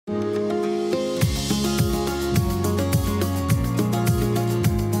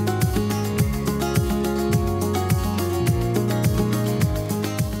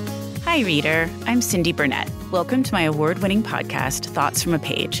Hi, reader. I'm Cindy Burnett. Welcome to my award-winning podcast, Thoughts from a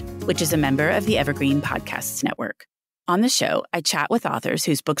Page, which is a member of the Evergreen Podcasts Network. On the show, I chat with authors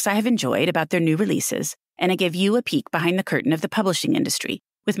whose books I have enjoyed about their new releases, and I give you a peek behind the curtain of the publishing industry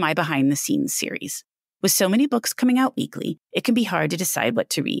with my Behind the Scenes series. With so many books coming out weekly, it can be hard to decide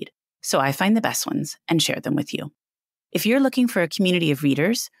what to read, so I find the best ones and share them with you. If you're looking for a community of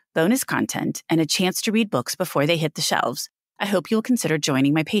readers, bonus content, and a chance to read books before they hit the shelves, I hope you'll consider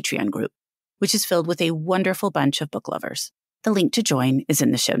joining my Patreon group, which is filled with a wonderful bunch of book lovers. The link to join is in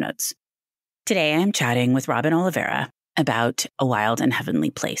the show notes. Today I am chatting with Robin Oliveira about A Wild and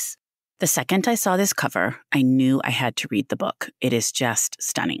Heavenly Place. The second I saw this cover, I knew I had to read the book. It is just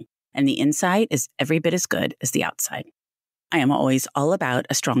stunning, and the inside is every bit as good as the outside. I am always all about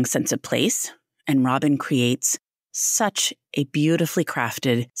a strong sense of place, and Robin creates such a beautifully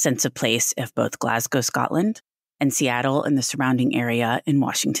crafted sense of place of both Glasgow, Scotland, and Seattle and the surrounding area in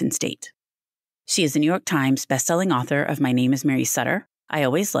Washington state. She is the New York Times bestselling author of My Name is Mary Sutter, I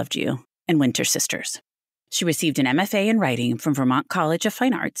Always Loved You, and Winter Sisters. She received an MFA in writing from Vermont College of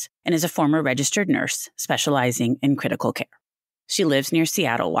Fine Arts and is a former registered nurse specializing in critical care. She lives near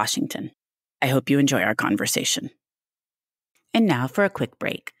Seattle, Washington. I hope you enjoy our conversation. And now for a quick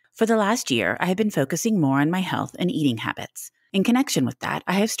break. For the last year, I have been focusing more on my health and eating habits. In connection with that,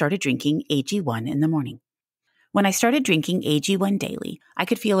 I have started drinking AG1 in the morning. When I started drinking AG1 daily, I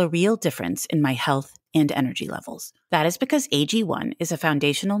could feel a real difference in my health and energy levels. That is because AG1 is a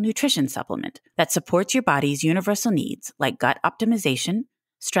foundational nutrition supplement that supports your body's universal needs like gut optimization,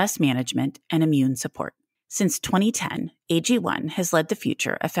 stress management, and immune support. Since 2010, AG1 has led the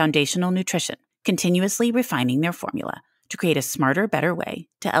future of foundational nutrition, continuously refining their formula to create a smarter, better way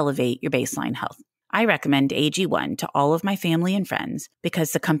to elevate your baseline health. I recommend AG1 to all of my family and friends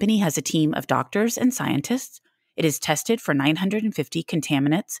because the company has a team of doctors and scientists. It is tested for 950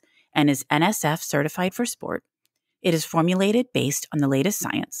 contaminants and is NSF certified for sport. It is formulated based on the latest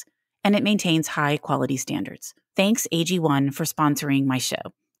science, and it maintains high quality standards. Thanks AG1 for sponsoring my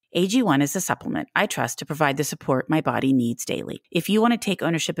show. AG1 is a supplement I trust to provide the support my body needs daily. If you want to take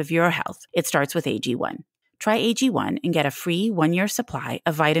ownership of your health, it starts with AG1. Try AG1 and get a free 1-year supply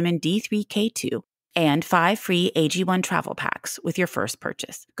of vitamin D3K2 and 5 free AG1 travel packs with your first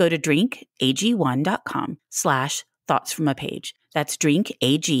purchase. Go to drinkag1.com/thoughtsfromapage. That's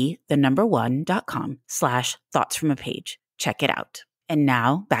drinkag1.com/thoughtsfromapage. Check it out. And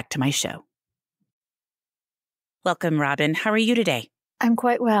now back to my show. Welcome, Robin. How are you today? I'm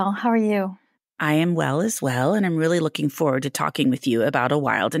quite well. How are you? I am well as well, and I'm really looking forward to talking with you about A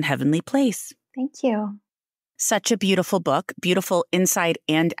Wild and Heavenly Place. Thank you. Such a beautiful book, beautiful inside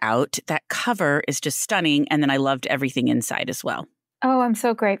and out. That cover is just stunning, and then I loved everything inside as well. Oh, I'm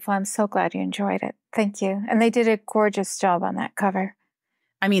so grateful. I'm so glad you enjoyed it. Thank you. And they did a gorgeous job on that cover.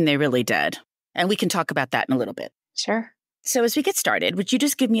 I mean, they really did. And we can talk about that in a little bit. Sure. So as we get started, would you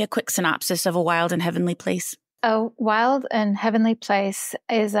just give me a quick synopsis of A Wild and Heavenly Place? A Wild and Heavenly Place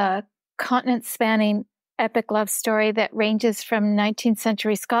is a continent-spanning epic love story that ranges from 19th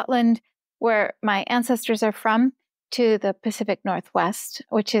century Scotland, where my ancestors are from, to the Pacific Northwest,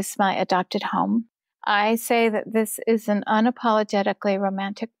 which is my adopted home. I say that this is an unapologetically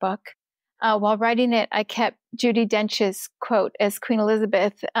romantic book. While writing it, I kept Judi Dench's quote as Queen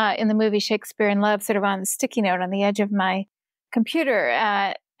Elizabeth in the movie Shakespeare in Love sort of on the sticky note on the edge of my computer.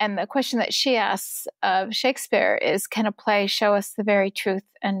 And the question that she asks of Shakespeare is, can a play show us the very truth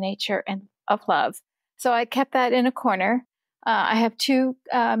and nature of love? So I kept that in a corner. I have two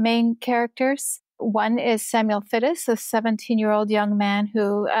main characters. One is Samuel Fittis, a 17-year-old young man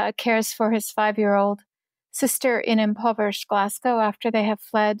who cares for his 5-year-old sister in impoverished Glasgow after they have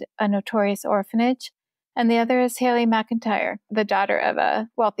fled a notorious orphanage. And the other is Hayley McIntyre, the daughter of a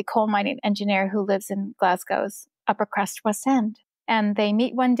wealthy coal mining engineer who lives in Glasgow's upper crust West End. And they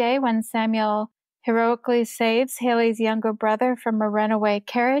meet one day when Samuel heroically saves Hayley's younger brother from a runaway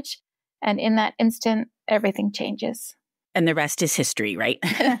carriage. And in that instant, everything changes. And the rest is history, right?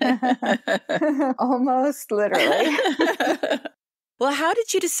 Almost literally. Well, how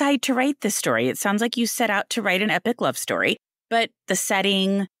did you decide to write this story? It sounds like you set out to write an epic love story, but the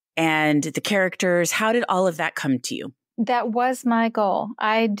setting and the characters, how did all of that come to you? That was my goal.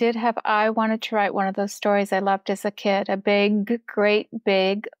 I wanted to write one of those stories I loved as a kid, a big, great,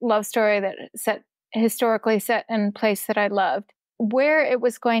 big love story that historically set in a place that I loved. Where it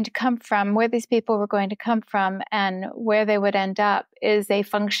was going to come from, where these people were going to come from, and where they would end up is a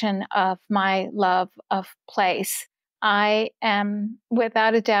function of my love of place. I am,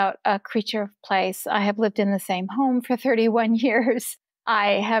 without a doubt, a creature of place. I have lived in the same home for 31 years.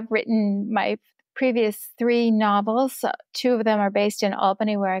 I have written my previous 3 novels. 2 of them are based in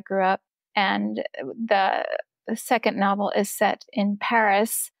Albany, where I grew up. And the second novel is set in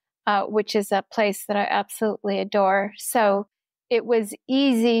Paris, which is a place that I absolutely adore. So it was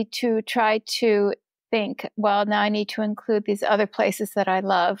easy to try to think, well, now I need to include these other places that I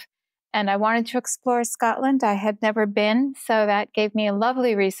love. And I wanted to explore Scotland. I had never been, so that gave me a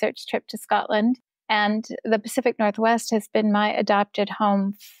lovely research trip to Scotland. And the Pacific Northwest has been my adopted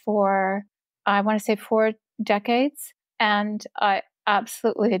home for, I want to say, 4 decades. And I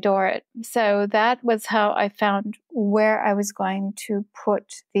absolutely adore it. So that was how I found where I was going to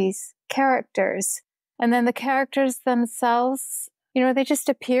put these characters. And then the characters themselves, they just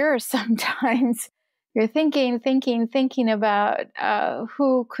appear sometimes. You're thinking about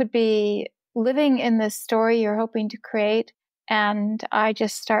who could be living in this story you're hoping to create. And I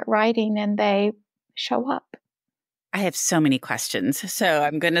just start writing and they show up. I have so many questions, so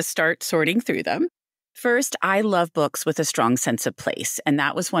I'm going to start sorting through them. First, I love books with a strong sense of place. And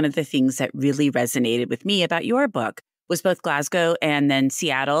that was one of the things that really resonated with me about your book, was both Glasgow and then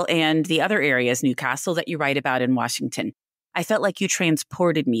Seattle and the other areas, Newcastle, that you write about in Washington. I felt like you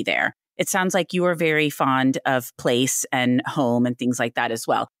transported me there. It sounds like you are very fond of place and home and things like that as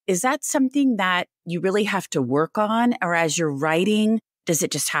well. Is that something that you really have to work on? Or as you're writing, does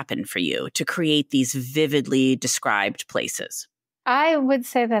it just happen for you to create these vividly described places? I would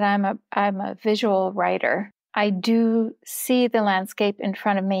say that I'm a visual writer. I do see the landscape in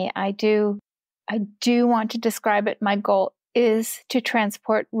front of me. I do want to describe it. My goal is to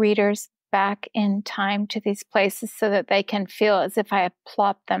transport readers back in time to these places so that they can feel as if I have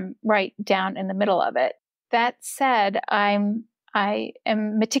plopped them right down in the middle of it. That said, I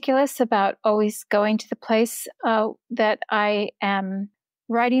am meticulous about always going to the place that I am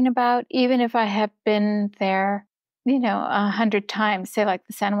writing about, even if I have been there, 100 times. Say like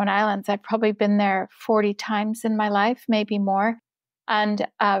the San Juan Islands, I've probably been there 40 times in my life, maybe more. And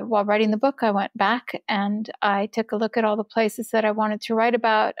while writing the book, I went back and I took a look at all the places that I wanted to write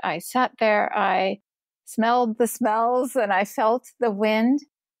about. I sat there, I smelled the smells, and I felt the wind.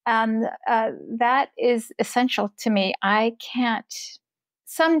 And that is essential to me. I can't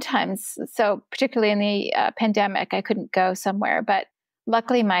sometimes, so particularly in the pandemic, I couldn't go somewhere. But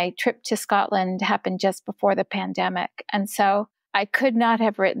luckily, my trip to Scotland happened just before the pandemic. And so I could not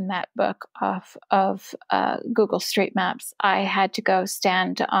have written that book off of Google Street Maps. I had to go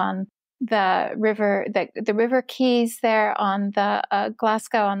stand on the river, the river quays there on the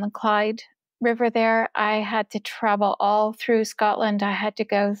Glasgow on the Clyde River there. I had to travel all through Scotland. I had to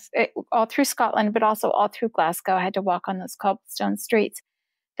go all through Scotland, but also all through Glasgow. I had to walk on those cobblestone streets.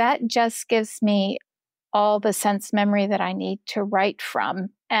 That just gives me all the sense memory that I need to write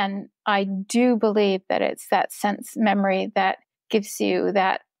from. And I do believe that it's that sense memory that gives you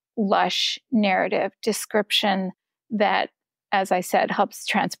that lush narrative description that, as I said, helps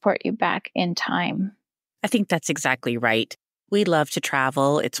transport you back in time. I think that's exactly right. We love to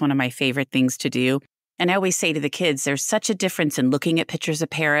travel. It's one of my favorite things to do. And I always say to the kids, there's such a difference in looking at pictures of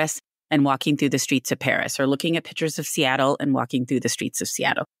Paris and walking through the streets of Paris, or looking at pictures of Seattle and walking through the streets of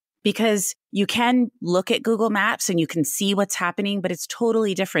Seattle. Because you can look at Google Maps and you can see what's happening, but it's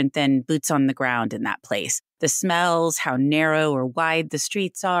totally different than boots on the ground in that place. The smells, how narrow or wide the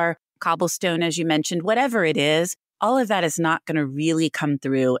streets are, cobblestone, as you mentioned, whatever it is, all of that is not going to really come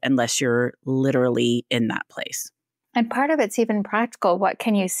through unless you're literally in that place. And part of it's even practical. What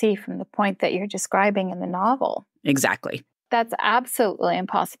can you see from the point that you're describing in the novel? Exactly. That's absolutely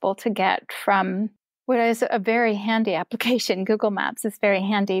impossible to get from what is a very handy application. Google Maps is very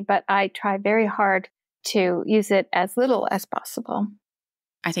handy, but I try very hard to use it as little as possible.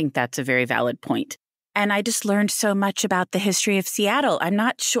 I think that's a very valid point. And I just learned so much about the history of Seattle. I'm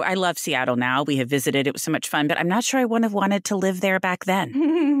not sure. I love Seattle now. We have visited. It was so much fun, but I'm not sure I would have wanted to live there back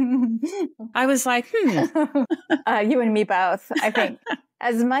then. I was like, You and me both, I think.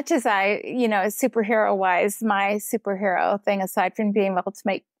 As much as I, superhero-wise, my superhero thing, aside from being able to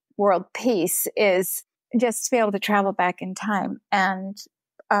make world peace, is just to be able to travel back in time. And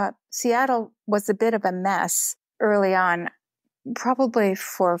Seattle was a bit of a mess early on, probably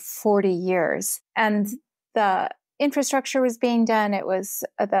for 40 years. And the infrastructure was being done. It was,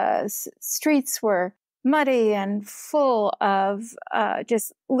 the streets were muddy and full of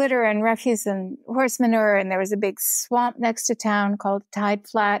just litter and refuse and horse manure. And there was a big swamp next to town called Tide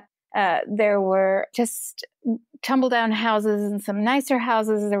Flat. There were just tumble down houses and some nicer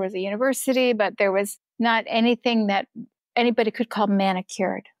houses. There was a university, but there was not anything that anybody could call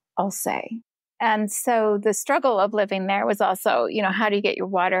manicured, I'll say. And so the struggle of living there was also, how do you get your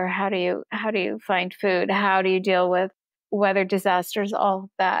water? How do you find food? How do you deal with weather disasters? All of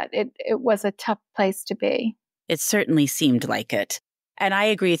that. It was a tough place to be. It certainly seemed like it. And I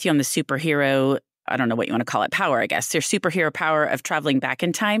agree with you on the superhero, I don't know what you want to call it, power, I guess. Their superhero power of traveling back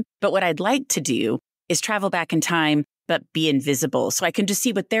in time. But what I'd like to do is travel back in time, but be invisible. So I can just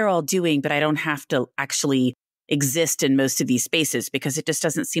see what they're all doing, but I don't have to actually exist in most of these spaces because it just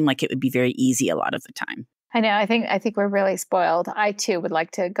doesn't seem like it would be very easy a lot of the time. I know. I think we're really spoiled. I too would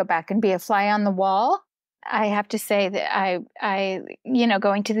like to go back and be a fly on the wall. I have to say that I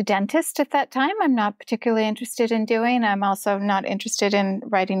going to the dentist at that time, I'm not particularly interested in doing. I'm also not interested in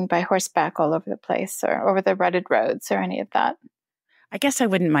riding by horseback all over the place or over the rutted roads or any of that. I guess I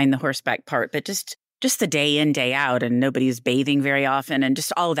wouldn't mind the horseback part, but just the day in, day out, and nobody's bathing very often and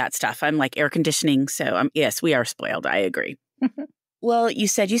just all of that stuff. I'm like air conditioning. So yes, we are spoiled. I agree. Well, you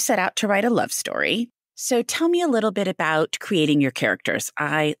said you set out to write a love story. So tell me a little bit about creating your characters.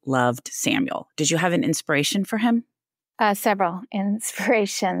 I loved Samuel. Did you have an inspiration for him? Several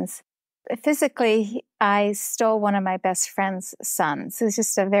inspirations. Physically, I stole one of my best friend's sons. He was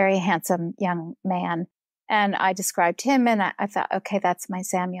just a very handsome young man. And I described him and I thought, okay, that's my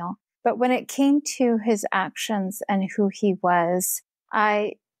Samuel. But when it came to his actions and who he was,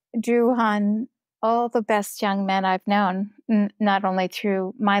 I drew on all the best young men I've known, not only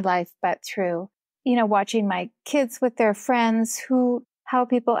through my life, but through, watching my kids with their friends, how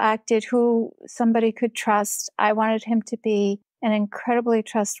people acted, who somebody could trust. I wanted him to be an incredibly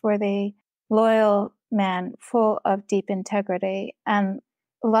trustworthy, loyal man, full of deep integrity. And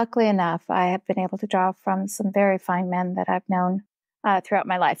luckily enough, I have been able to draw from some very fine men that I've known throughout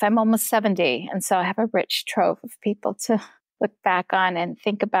my life. I'm almost 70, and so I have a rich trove of people to look back on and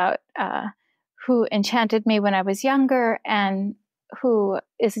think about who enchanted me when I was younger and who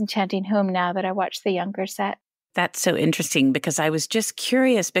is enchanting whom now that I watch the younger set. That's so interesting because I was just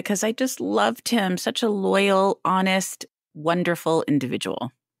curious because I just loved him. Such a loyal, honest, wonderful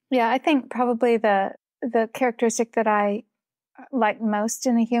individual. Yeah, I think probably the characteristic that I like most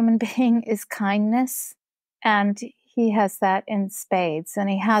in a human being is kindness. And he has that in spades. And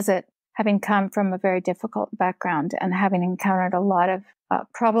he has it having come from a very difficult background and having encountered a lot of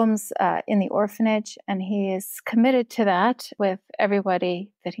problems in the orphanage. And he is committed to that with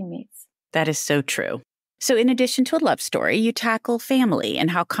everybody that he meets. That is so true. So in addition to a love story, you tackle family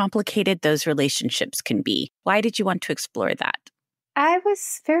and how complicated those relationships can be. Why did you want to explore that? I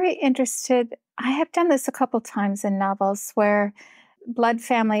was very interested. I have done this a couple times in novels where blood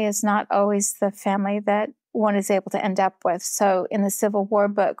family is not always the family that one is able to end up with. So in the Civil War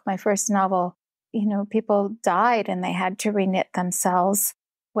book, my first novel, people died and they had to reknit themselves.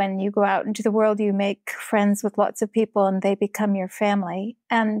 When you go out into the world, you make friends with lots of people and they become your family.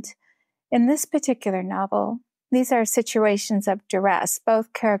 And in this particular novel, these are situations of duress.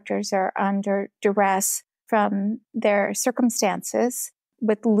 Both characters are under duress from their circumstances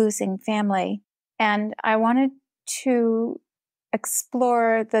with losing family. And I wanted to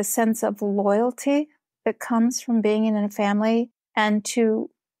explore the sense of loyalty that comes from being in a family and to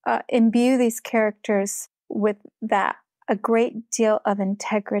imbue these characters with a great deal of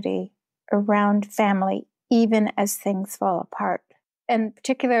integrity around family, even as things fall apart. In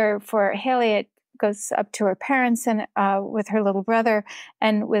particular, for Haley, it goes up to her parents and with her little brother,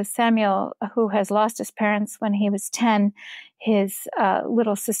 and with Samuel, who has lost his parents when he was 10, his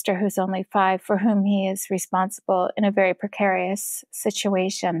little sister, who's only 5, for whom he is responsible in a very precarious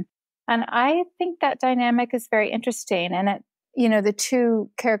situation. And I think that dynamic is very interesting. And the two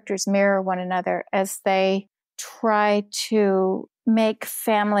characters mirror one another as they try to make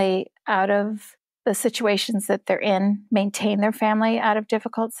family out of the situations that they're in, maintain their family out of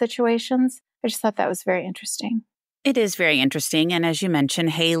difficult situations. I just thought that was very interesting. It is very interesting. And as you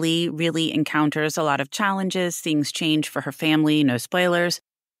mentioned, Haley really encounters a lot of challenges. Things change for her family, no spoilers.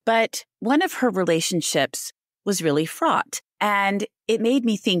 But one of her relationships was really fraught. And it made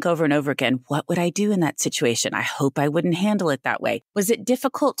me think over and over again, what would I do in that situation? I hope I wouldn't handle it that way. Was it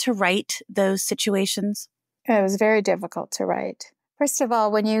difficult to write those situations? It was very difficult to write. First of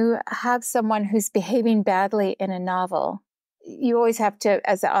all, when you have someone who's behaving badly in a novel, you always have to,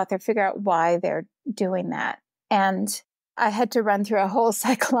 as the author, figure out why they're doing that. And I had to run through a whole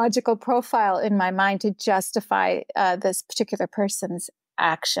psychological profile in my mind to justify this particular person's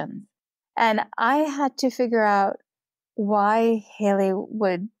action. And I had to figure out why Haley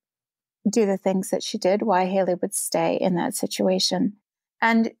would do the things that she did, why Haley would stay in that situation.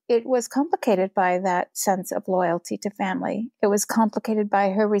 And it was complicated by that sense of loyalty to family. It was complicated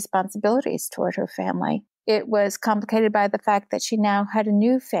by her responsibilities toward her family. It was complicated by the fact that she now had a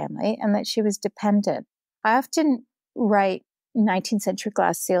new family and that she was dependent. I often write 19th century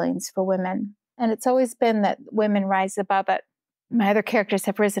glass ceilings for women, and it's always been that women rise above it. My other characters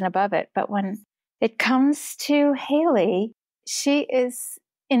have risen above it, but when it comes to Haley, she is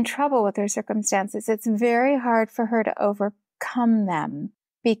in trouble with her circumstances. It's very hard for her to overcome them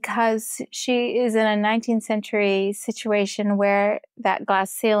because she is in a 19th century situation where that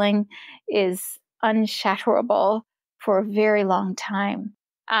glass ceiling is unshatterable for a very long time.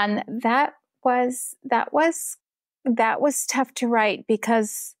 And that was tough to write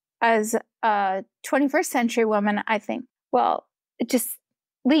because as a 21st century woman, I think, well, just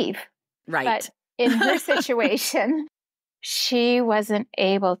leave. Right. But in her situation, she wasn't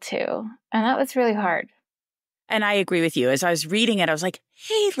able to. And that was really hard. And I agree with you. As I was reading it, I was like,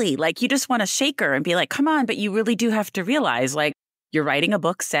 Haley, like you just want to shake her and be like, come on. But you really do have to realize like you're writing a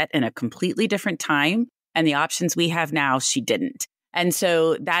book set in a completely different time. And the options we have now, she didn't. And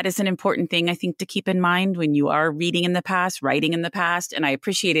so that is an important thing, I think, to keep in mind when you are reading in the past, writing in the past. And I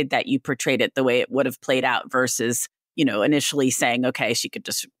appreciated that you portrayed it the way it would have played out versus, initially saying, okay, she could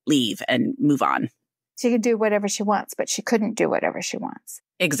just leave and move on. She could do whatever she wants, but she couldn't do whatever she wants.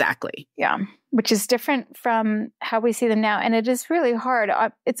 Exactly. Yeah. Which is different from how we see them now. And it is really hard.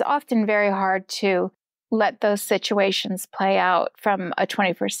 It's often very hard to let those situations play out from a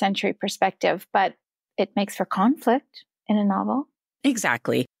 21st century perspective, but it makes for conflict in a novel.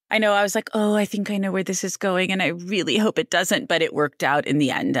 Exactly. I know I was like, oh, I think I know where this is going. And I really hope it doesn't. But it worked out in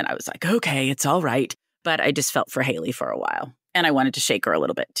the end. And I was like, okay, it's all right. But I just felt for Haley for a while. And I wanted to shake her a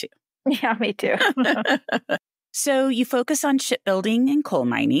little bit too. Yeah, me too. So you focus on shipbuilding and coal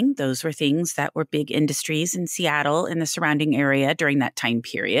mining. Those were things that were big industries in Seattle and the surrounding area during that time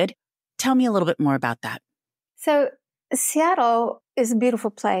period. Tell me a little bit more about that. So Seattle is a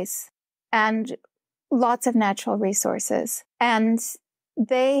beautiful place and lots of natural resources. And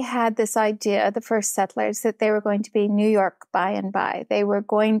they had this idea, the first settlers, that they were going to be New York by and by. They were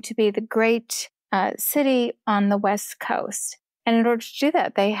going to be the great city on the West Coast. And in order to do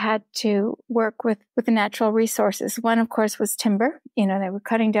that, they had to work with the natural resources. One, of course, was timber. They were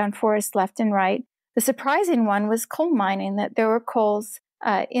cutting down forests left and right. The surprising one was coal mining, that there were coals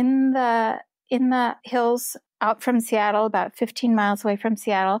in the hills out from Seattle, about 15 miles away from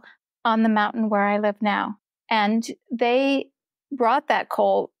Seattle, on the mountain where I live now. And they brought that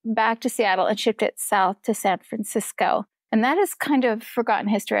coal back to Seattle and shipped it south to San Francisco. And that is kind of forgotten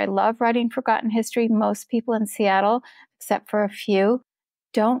history. I love writing forgotten history. Most people in Seattle, except for a few,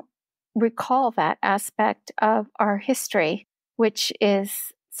 don't recall that aspect of our history, which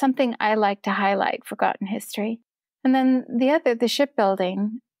is something I like to highlight, forgotten history. And then the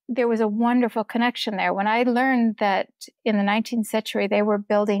shipbuilding, there was a wonderful connection there. When I learned that in the 19th century, they were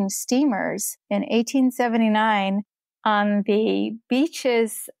building steamers in 1879 on the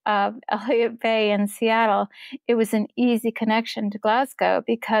beaches of Elliott Bay in Seattle, it was an easy connection to Glasgow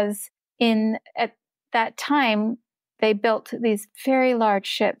because at that time, they built these very large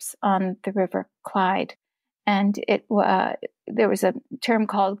ships on the River Clyde. And there was a term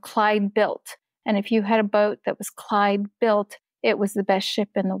called Clyde built. And if you had a boat that was Clyde built, it was the best ship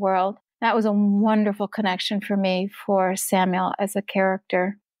in the world. That was a wonderful connection for me for Samuel as a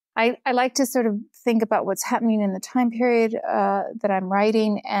character. I like to sort of think about what's happening in the time period that I'm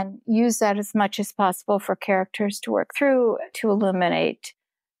writing and use that as much as possible for characters to work through to illuminate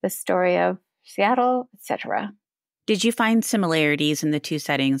the story of Seattle, etc. Did you find similarities in the two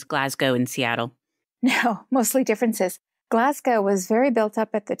settings, Glasgow and Seattle? No, mostly differences. Glasgow was very built up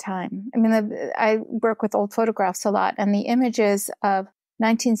at the time. I mean, I work with old photographs a lot, and the images of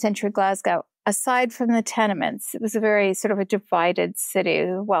 19th century Glasgow, aside from the tenements, it was a very sort of a divided city,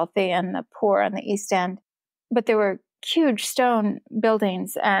 the wealthy and the poor on the East End. But there were huge stone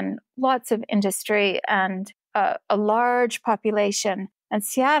buildings and lots of industry and a large population. And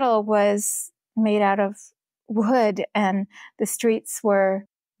Seattle was made out of wood, and the streets were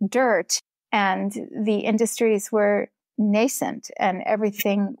dirt, and the industries were nascent, and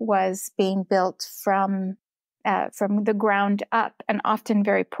everything was being built from the ground up, and often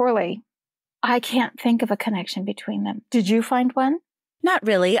very poorly. I can't think of a connection between them. Did you find one? Not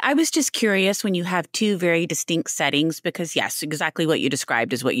really. I was just curious when you have two very distinct settings, because yes, exactly what you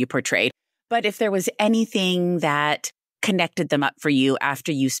described is what you portrayed. But if there was anything that connected them up for you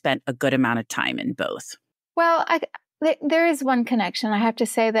after you spent a good amount of time in both. Well, there is one connection. I have to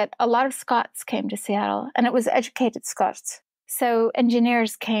say that a lot of Scots came to Seattle, and it was educated Scots. So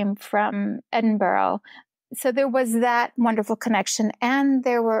engineers came from Edinburgh. So there was that wonderful connection. And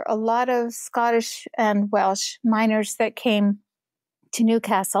there were a lot of Scottish and Welsh miners that came to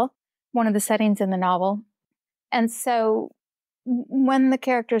Newcastle, one of the settings in the novel. And so when the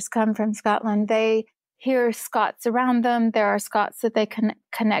characters come from Scotland, they hear Scots around them. There are Scots that they can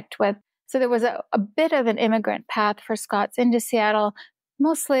connect with. So there was a bit of an immigrant path for Scots into Seattle.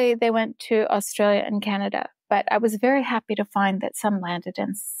 Mostly they went to Australia and Canada, but I was very happy to find that some landed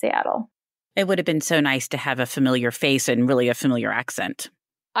in Seattle. It would have been so nice to have a familiar face and really a familiar accent.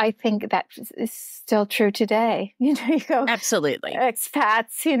 I think that is still true today. You go Absolutely.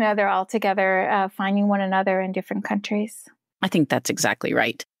 Expats, they're all together finding one another in different countries. I think that's exactly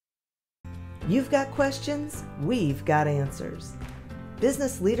right. You've got questions, we've got answers.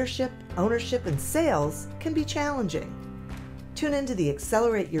 Business leadership, ownership, and sales can be challenging. Tune into the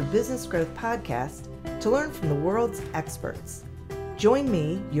Accelerate Your Business Growth podcast to learn from the world's experts. Join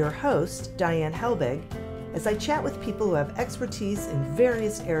me, your host, Diane Helbig, as I chat with people who have expertise in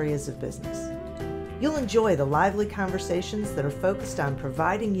various areas of business. You'll enjoy the lively conversations that are focused on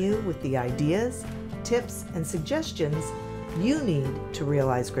providing you with the ideas, tips, and suggestions you need to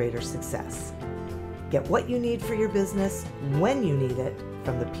realize greater success. Get what you need for your business when you need it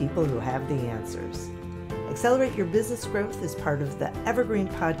from the people who have the answers. Accelerate Your Business Growth is part of the Evergreen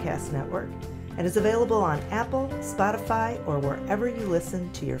Podcast Network and is available on Apple, Spotify, or wherever you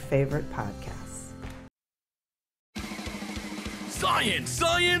listen to your favorite podcasts. Science,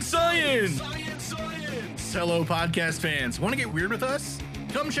 science, science! Science, science! Hello, podcast fans. Want to get weird with us?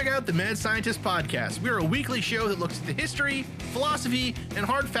 Come check out the Mad Scientist Podcast. We're a weekly show that looks at the history, philosophy, and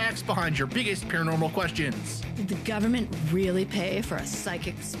hard facts behind your biggest paranormal questions. Did the government really pay for a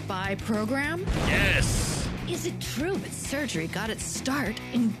psychic spy program? Yes! Is it true that surgery got its start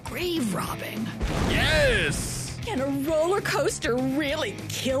in grave robbing? Yes! Can a roller coaster really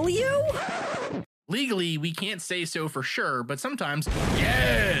kill you? Legally, we can't say so for sure, but sometimes,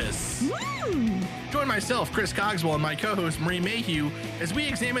 yes! Join myself, Chris Cogswell, and my co-host, Marie Mayhew, as we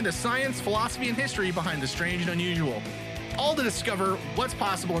examine the science, philosophy, and history behind the strange and unusual. All to discover what's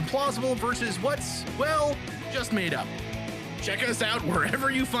possible and plausible versus what's, well, just made up. Check us out wherever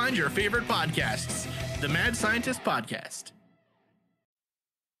you find your favorite podcasts. The Mad Scientist Podcast.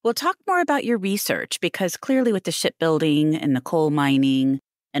 We'll talk more about your research because clearly with the shipbuilding and the coal mining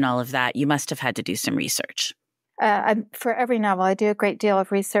and all of that, you must have had to do some research. For every novel, I do a great deal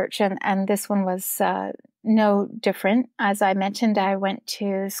of research, and this one was no different. As I mentioned, I went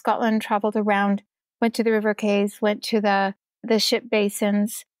to Scotland, traveled around, went to the river quays, went to the ship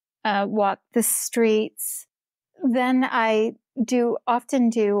basins, walked the streets. Then I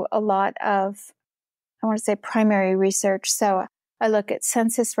often do a lot of, I want to say, primary research. So I look at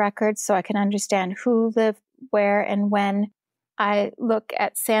census records so I can understand who lived where and when. I look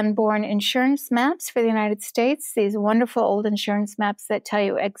at Sanborn insurance maps for the United States, these wonderful old insurance maps that tell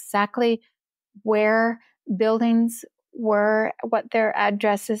you exactly where buildings were, what their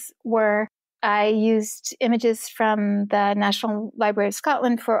addresses were. I used images from the National Library of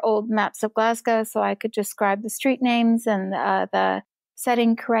Scotland for old maps of Glasgow so I could describe the street names and the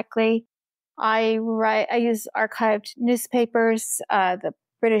setting correctly. I use archived newspapers. The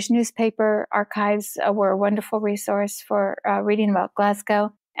British newspaper archives were a wonderful resource for reading about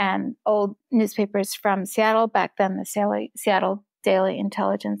Glasgow, and old newspapers from Seattle, back then the Seattle Daily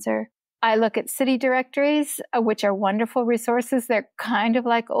Intelligencer. I look at city directories, which are wonderful resources. They're kind of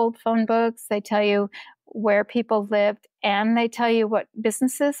like old phone books. They tell you where people lived, and they tell you what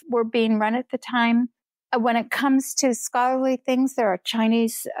businesses were being run at the time. When it comes to scholarly things,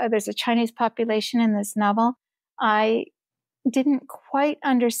 there's a Chinese population in this novel. I didn't quite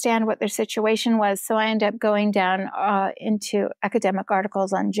understand what their situation was, so I ended up going down into academic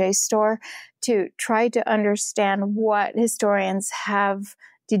articles on JSTOR to try to understand what historians have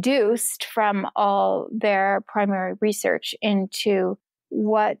deduced from all their primary research into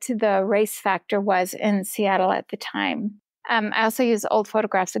what the race factor was in Seattle at the time. I also use old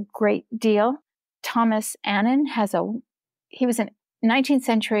photographs a great deal. Thomas Annan he was a 19th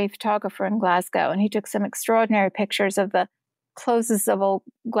century photographer in Glasgow, and he took some extraordinary pictures of the closes of old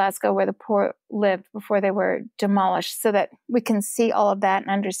Glasgow where the poor lived before they were demolished, so that we can see all of that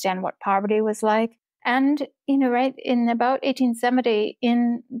and understand what poverty was like. And, right in about 1870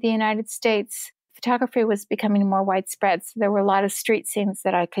 in the United States, photography was becoming more widespread. So there were a lot of street scenes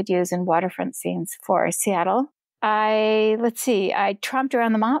that I could use and waterfront scenes for Seattle. I tromped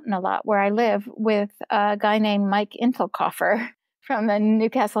around the mountain a lot where I live with a guy named Mike Infelkoffer from the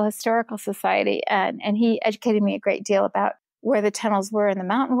Newcastle Historical Society. And he educated me a great deal about where the tunnels were in the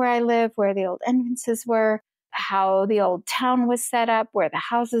mountain where I live, where the old entrances were, how the old town was set up, where the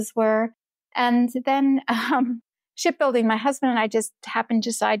houses were. And then shipbuilding, my husband and I just happened to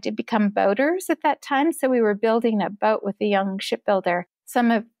decide to become boaters at that time. So we were building a boat with a young shipbuilder. Some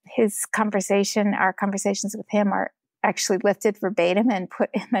of our conversations with him are actually lifted verbatim and put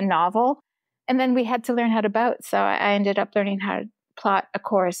in the novel. And then we had to learn how to boat. So I ended up learning how to plot a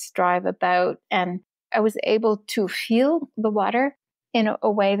course, drive a boat, and I was able to feel the water in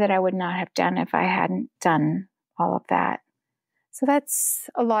a way that I would not have done if I hadn't done all of that. So that's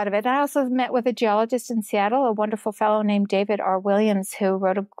a lot of it. I also met with a geologist in Seattle, a wonderful fellow named David R. Williams, who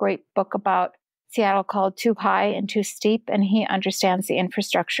wrote a great book about Seattle called Too High and Too Steep, and he understands the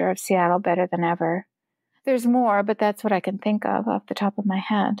infrastructure of Seattle better than ever. There's more, but that's what I can think of off the top of my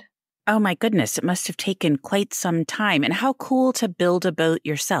head. Oh my goodness, it must have taken quite some time. And how cool to build a boat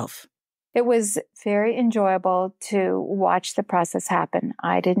yourself. It was very enjoyable to watch the process happen.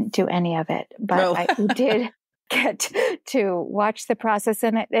 I didn't do any of it, but I did get to watch the process,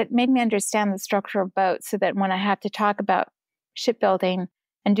 and it made me understand the structure of boats so that when I have to talk about shipbuilding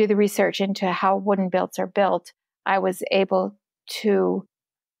and do the research into how wooden boats are built, I was able to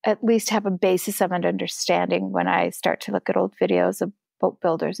at least have a basis of an understanding when I start to look at old videos of boat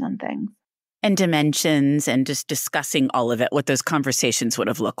builders and things. And dimensions and just discussing all of it, what those conversations would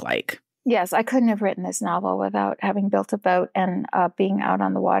have looked like. Yes, I couldn't have written this novel without having built a boat and being out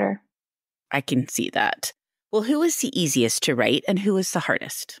on the water. I can see that. Well, who was the easiest to write and who was the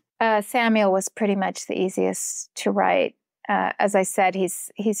hardest? Samuel was pretty much the easiest to write. As I said,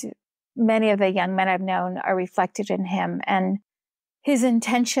 he's many of the young men I've known are reflected in him, and his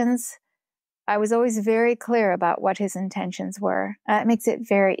intentions, I was always very clear about what his intentions were. It makes it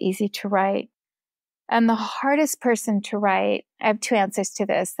very easy to write. And the hardest person to write, I have two answers to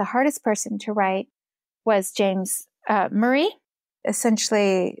this. The hardest person to write was James Murray,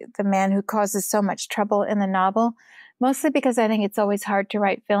 essentially the man who causes so much trouble in the novel, mostly because I think it's always hard to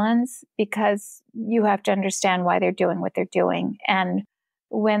write villains because you have to understand why they're doing what they're doing. And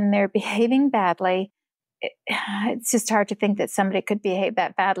when they're behaving badly, it's just hard to think that somebody could behave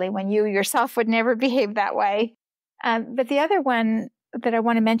that badly when you yourself would never behave that way. But the other one that I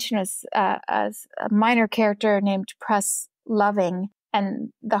want to mention is as a minor character named Press Loving.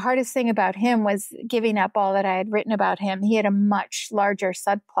 And the hardest thing about him was giving up all that I had written about him. He had a much larger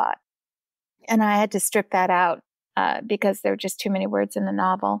subplot. And I had to strip that out because there were just too many words in the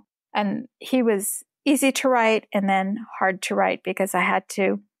novel. And he was easy to write and then hard to write because I had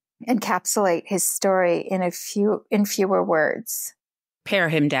to encapsulate his story in fewer words. Pare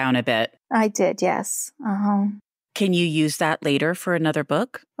him down a bit. I did, yes. Can you use that later for another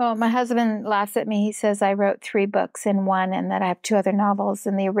book? Well, my husband laughs at me. He says I wrote 3 books in one and that I have 2 other novels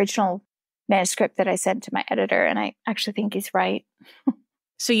in the original manuscript that I sent to my editor. And I actually think he's right.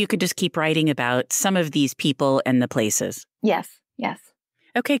 So you could just keep writing about some of these people and the places? Yes.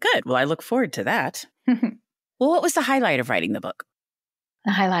 Okay, good. Well, I look forward to that. Well, what was the highlight of writing the book?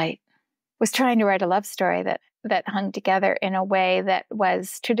 The highlight was trying to write a love story that hung together in a way that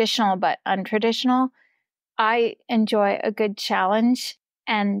was traditional but untraditional. I enjoy a good challenge,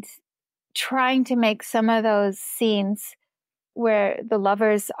 and trying to make some of those scenes where the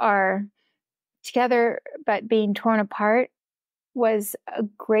lovers are together but being torn apart was a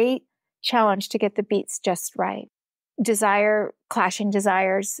great challenge to get the beats just right. Clashing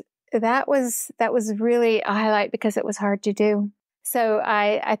desires. That was really a highlight because it was hard to do. So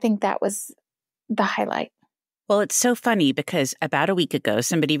I think that was the highlight. Well, it's so funny because about a week ago,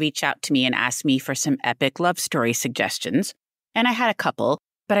 somebody reached out to me and asked me for some epic love story suggestions. And I had a couple,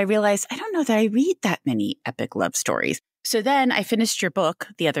 but I realized I don't know that I read that many epic love stories. So then I finished your book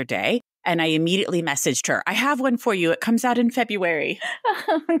the other day and I immediately messaged her. I have one for you. It comes out in February.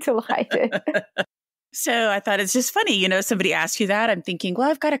 I'm delighted. So I thought it's just funny, somebody asked you that. I'm thinking, well,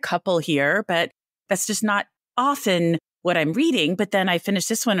 I've got a couple here, but that's just not often what I'm reading. But then I finished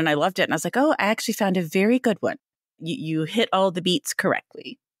this one and I loved it. And I was like, oh, I actually found a very good one. You hit all the beats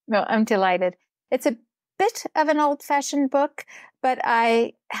correctly. Well, I'm delighted. It's a bit of an old-fashioned book, but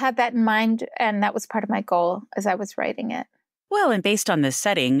I had that in mind. And that was part of my goal as I was writing it. Well, and based on the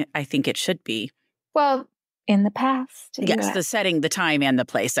setting, I think it should be. Well, in the past. Yes, the setting, the time, and the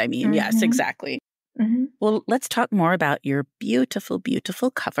place. I mean, Yes, exactly. Mm-hmm. Well, let's talk more about your beautiful,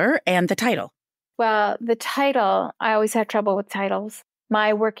 beautiful cover and the title. Well, the title, I always have trouble with titles.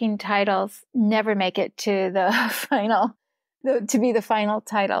 My working titles never make it to to be the final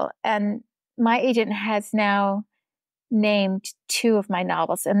title. And my agent has now named 2 of my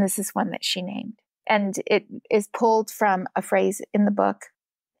novels, and this is one that she named. And it is pulled from a phrase in the book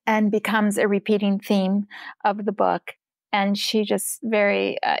and becomes a repeating theme of the book. And she just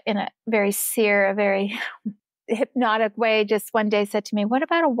in a very hypnotic way, just one day said to me, "What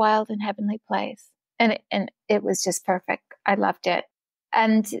about a wild and heavenly place?" And it was just perfect. I loved it.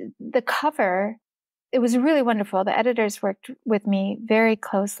 And the cover, it was really wonderful. The editors worked with me very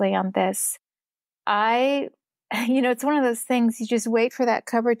closely on this. It's one of those things, you just wait for that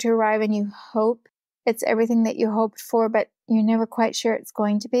cover to arrive and you hope it's everything that you hoped for, but you're never quite sure it's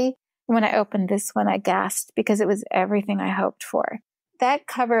going to be. When I opened this one, I gasped because it was everything I hoped for. that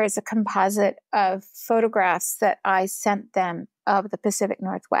cover is a composite of photographs that I sent them of the Pacific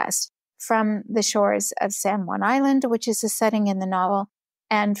Northwest from the shores of San Juan Island, which is a setting in the novel,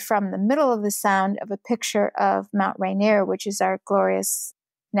 and from the middle of the Sound of a picture of Mount Rainier, which is our glorious,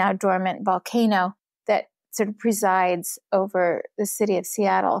 now dormant volcano that sort of presides over the city of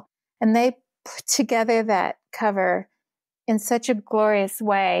Seattle. And they put together that cover in such a glorious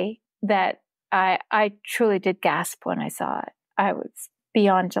way that I truly did gasp when I saw it. I was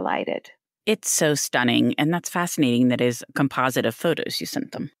beyond delighted. It's so stunning. And that's fascinating that is a composite of photos you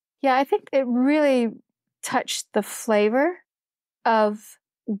sent them. Yeah, I think it really touched the flavor of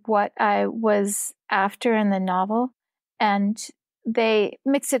what I was after in the novel. And they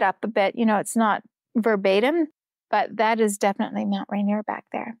mix it up a bit. You know, it's not verbatim, but that is definitely Mount Rainier back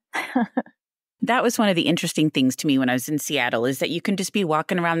there. That was one of the interesting things to me when I was in Seattle, is that you can just be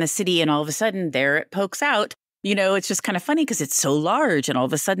walking around the city and all of a sudden there it pokes out. You know, it's just kind of funny because it's so large and all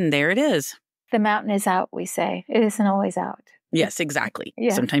of a sudden there it is. The mountain is out, we say. It isn't always out. Yes, exactly.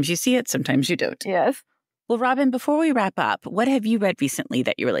 Yeah. Sometimes you see it, sometimes you don't. Yes. Well, Robin, before we wrap up, what have you read recently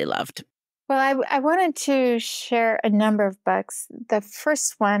that you really loved? Well, I wanted to share a number of books. The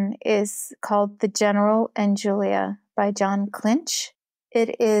first one is called The General and Julia by John Clinch.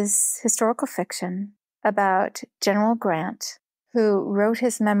 It is historical fiction about General Grant, who wrote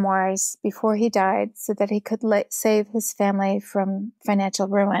his memoirs before he died so that he could save his family from financial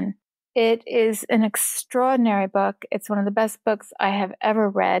ruin. It is an extraordinary book. It's one of the best books I have ever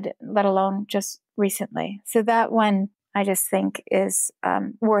read, let alone just recently. So that one I just think is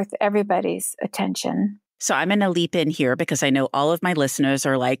worth everybody's attention. So I'm going to leap in here because I know all of my listeners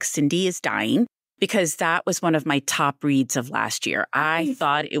are like, Cindy is dying, because that was one of my top reads of last year. I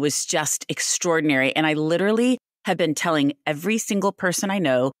thought it was just extraordinary. And I literally have been telling every single person I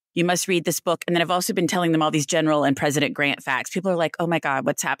know, you must read this book. And then I've also been telling them all these General and President Grant facts. People are like, oh my God,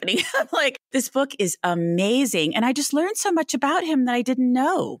 what's happening? I'm like, this book is amazing. And I just learned so much about him that I didn't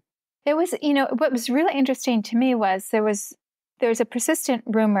know. It was, you know, what was really interesting to me was there was a persistent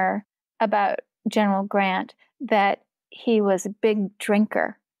rumor about General Grant that he was a big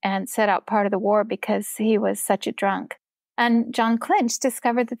drinker and set out part of the war because he was such a drunk. And John Clinch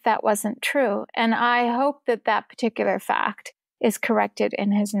discovered that that wasn't true. And I hope that that particular fact is corrected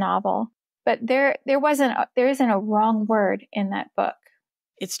in his novel. But there isn't a wrong word in that book.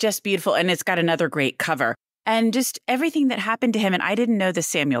 It's just beautiful. And it's got another great cover. And just everything that happened to him. And I didn't know the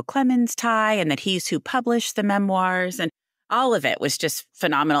Samuel Clemens tie and that he's who published the memoirs. And all of it was just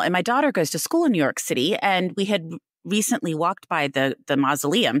phenomenal. And my daughter goes to school in New York City. And we had recently walked by the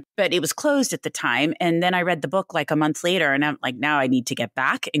mausoleum, but it was closed at the time. And then I read the book like a month later. And I'm like, now I need to get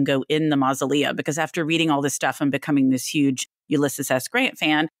back and go in the mausoleum, because after reading all this stuff and becoming this huge Ulysses S. Grant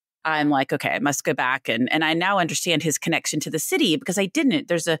fan, I'm like, okay, I must go back. And I now understand his connection to the city, because I didn't.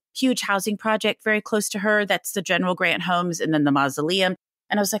 There's a huge housing project very close to her. That's the General Grant homes and then the mausoleum.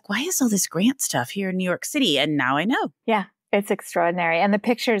 And I was like, why is all this Grant stuff here in New York City? And now I know. Yeah, it's extraordinary. And the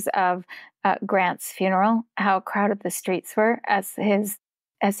pictures of Grant's funeral, how crowded the streets were as his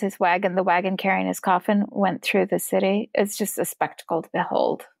wagon, the wagon carrying his coffin, went through the city. It's just a spectacle to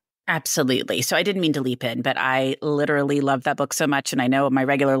behold. Absolutely. So I didn't mean to leap in, but I literally love that book so much. And I know my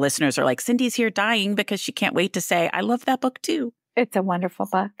regular listeners are like, Cindy's here dying because she can't wait to say, I love that book too. It's a wonderful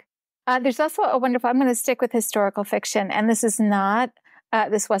book. There's also I'm going to stick with historical fiction. And this is not,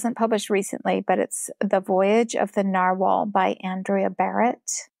 this wasn't published recently, but it's The Voyage of the Narwal by Andrea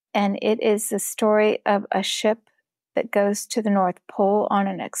Barrett. And it is the story of a ship that goes to the North Pole on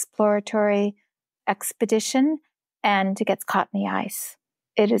an exploratory expedition and gets caught in the ice.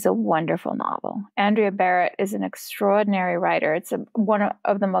 It is a wonderful novel. Andrea Barrett is an extraordinary writer. It's one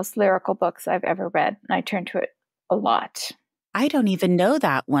of the most lyrical books I've ever read, and I turn to it a lot. I don't even know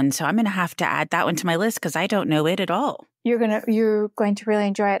that one, so I'm going to have to add that one to my list because I don't know it at all. You're going to really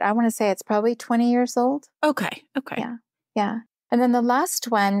enjoy it. I want to say it's probably 20 years old. Okay. Yeah. And then the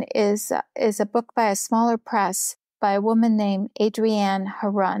last one is a book by a smaller press by a woman named Adrianne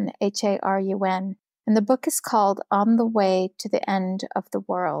Harun, Harun. And the book is called On the Way to the End of the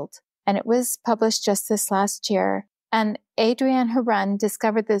World. And it was published just this last year. And Adrianne Harun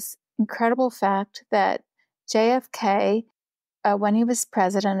discovered this incredible fact that JFK, when he was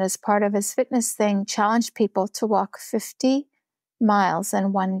president, as part of his fitness thing, challenged people to walk 50 miles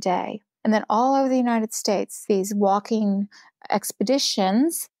in one day. And then all over the United States, these walking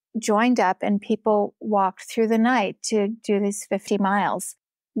expeditions joined up and people walked through the night to do these 50 miles.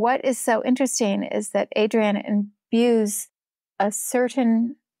 What is so interesting is that Adrianne imbues a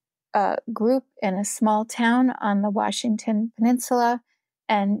certain group in a small town on the Washington Peninsula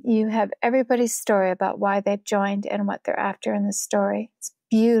and you have everybody's story about why they've joined and what they're after in the story. It's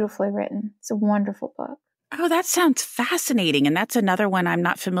beautifully written. It's a wonderful book. Oh, that sounds fascinating. And that's another one I'm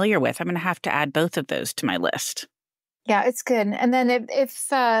not familiar with. I'm going to have to add both of those to my list. Yeah, it's good. And then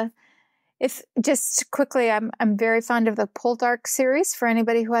if just quickly, I'm very fond of the Poldark series. For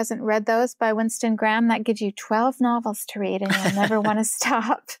anybody who hasn't read those by Winston Graham, that gives you 12 novels to read and you'll never want to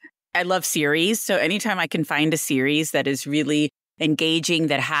stop. I love series. So anytime I can find a series that is really engaging,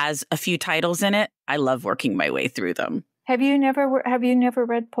 that has a few titles in it, I love working my way through them. Have you never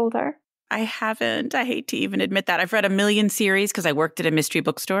read Poldark? I haven't. I hate to even admit that. I've read a million series because I worked at a mystery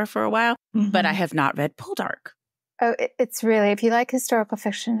bookstore for a while, but I have not read Poldark. Oh, it's really, if you like historical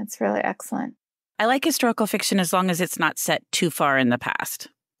fiction, it's really excellent. I like historical fiction as long as it's not set too far in the past.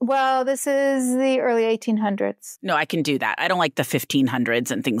 Well, this is the early 1800s. No, I can do that. I don't like the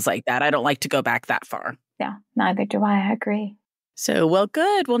 1500s and things like that. I don't like to go back that far. Yeah, neither do I. I agree. So, well,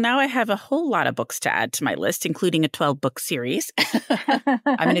 good. Well, now I have a whole lot of books to add to my list, including a 12-book series. I'm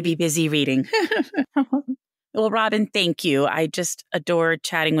going to be busy reading. Well, Robin, thank you. I just adore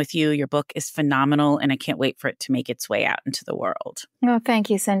chatting with you. Your book is phenomenal, and I can't wait for it to make its way out into the world. Oh, thank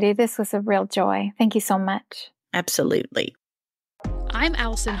you, Cindy. This was a real joy. Thank you so much. Absolutely. I'm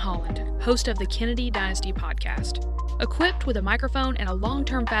Allison Holland, host of the Kennedy Dynasty podcast. Equipped with a microphone and a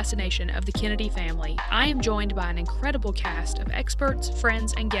long-term fascination of the Kennedy family, I am joined by an incredible cast of experts,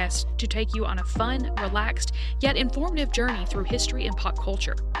 friends, and guests to take you on a fun, relaxed, yet informative journey through history and pop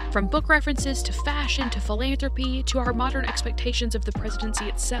culture. From book references to fashion to philanthropy to our modern expectations of the presidency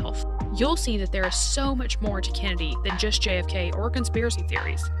itself, you'll see that there is so much more to Kennedy than just JFK or conspiracy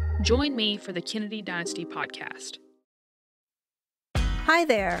theories. Join me for the Kennedy Dynasty podcast. Hi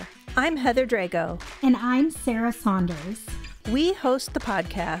there, I'm Heather Drago. And I'm Sarah Saunders. We host the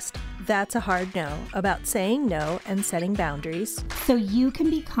podcast, That's a Hard No, about saying no and setting boundaries. So you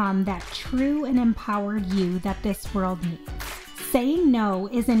can become that true and empowered you that this world needs. Saying no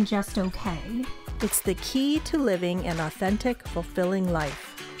isn't just okay. It's the key to living an authentic, fulfilling life.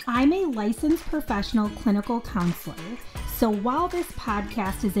 I'm a licensed professional clinical counselor. So while this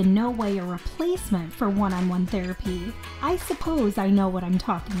podcast is in no way a replacement for one-on-one therapy, I suppose I know what I'm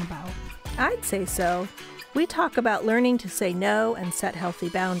talking about. I'd say so. We talk about learning to say no and set healthy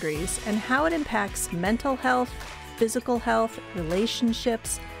boundaries and how it impacts mental health, physical health,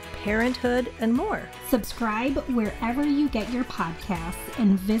 relationships, parenthood, and more. Subscribe wherever you get your podcasts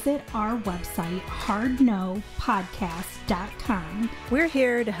and visit our website, hardnopodcast.com. We're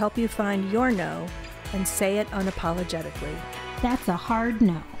here to help you find your no and say it unapologetically. That's a hard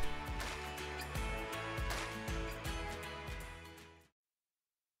no.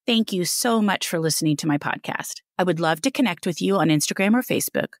 Thank you so much for listening to my podcast. I would love to connect with you on Instagram or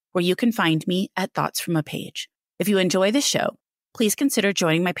Facebook, where you can find me at Thoughts from a Page. If you enjoy the show, please consider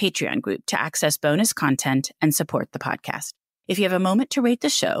joining my Patreon group to access bonus content and support the podcast. If you have a moment to rate the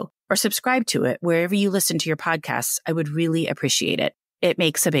show or subscribe to it wherever you listen to your podcasts, I would really appreciate it. It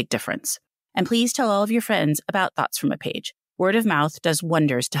makes a big difference. And please tell all of your friends about Thoughts from a Page. Word of mouth does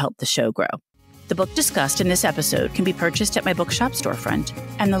wonders to help the show grow. The book discussed in this episode can be purchased at my bookshop storefront,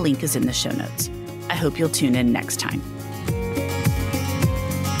 and the link is in the show notes. I hope you'll tune in next time.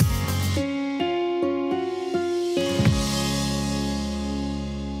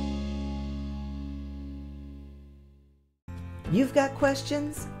 You've got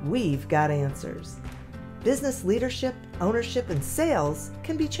questions, we've got answers. Business leadership, ownership, and sales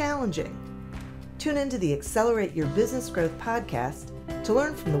can be challenging. Tune into the Accelerate Your Business Growth podcast to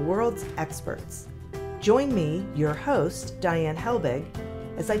learn from the world's experts. Join me, your host, Diane Helbig,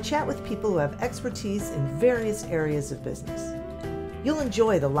 as I chat with people who have expertise in various areas of business. You'll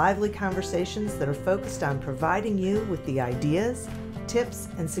enjoy the lively conversations that are focused on providing you with the ideas, tips,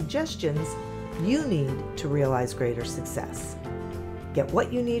 and suggestions you need to realize greater success. Get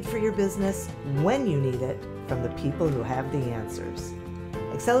what you need for your business when you need it from the people who have the answers.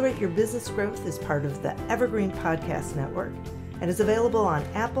 Accelerate Your Business Growth is part of the Evergreen Podcast Network and is available on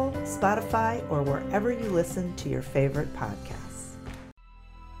Apple, Spotify, or wherever you listen to your favorite podcasts.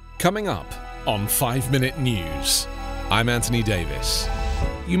 Coming up on 5 Minute News, I'm Anthony Davis.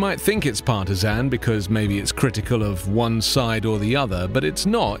 You might think it's partisan because maybe it's critical of one side or the other, but it's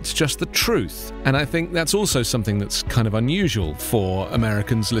not. It's just the truth. And I think that's also something that's kind of unusual for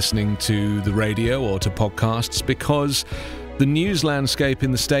Americans listening to the radio or to podcasts, because the news landscape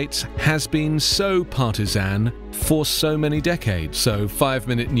in the States has been so partisan for so many decades. So 5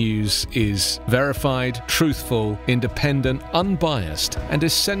 Minute News is verified, truthful, independent, unbiased, and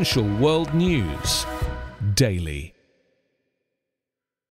essential world news daily.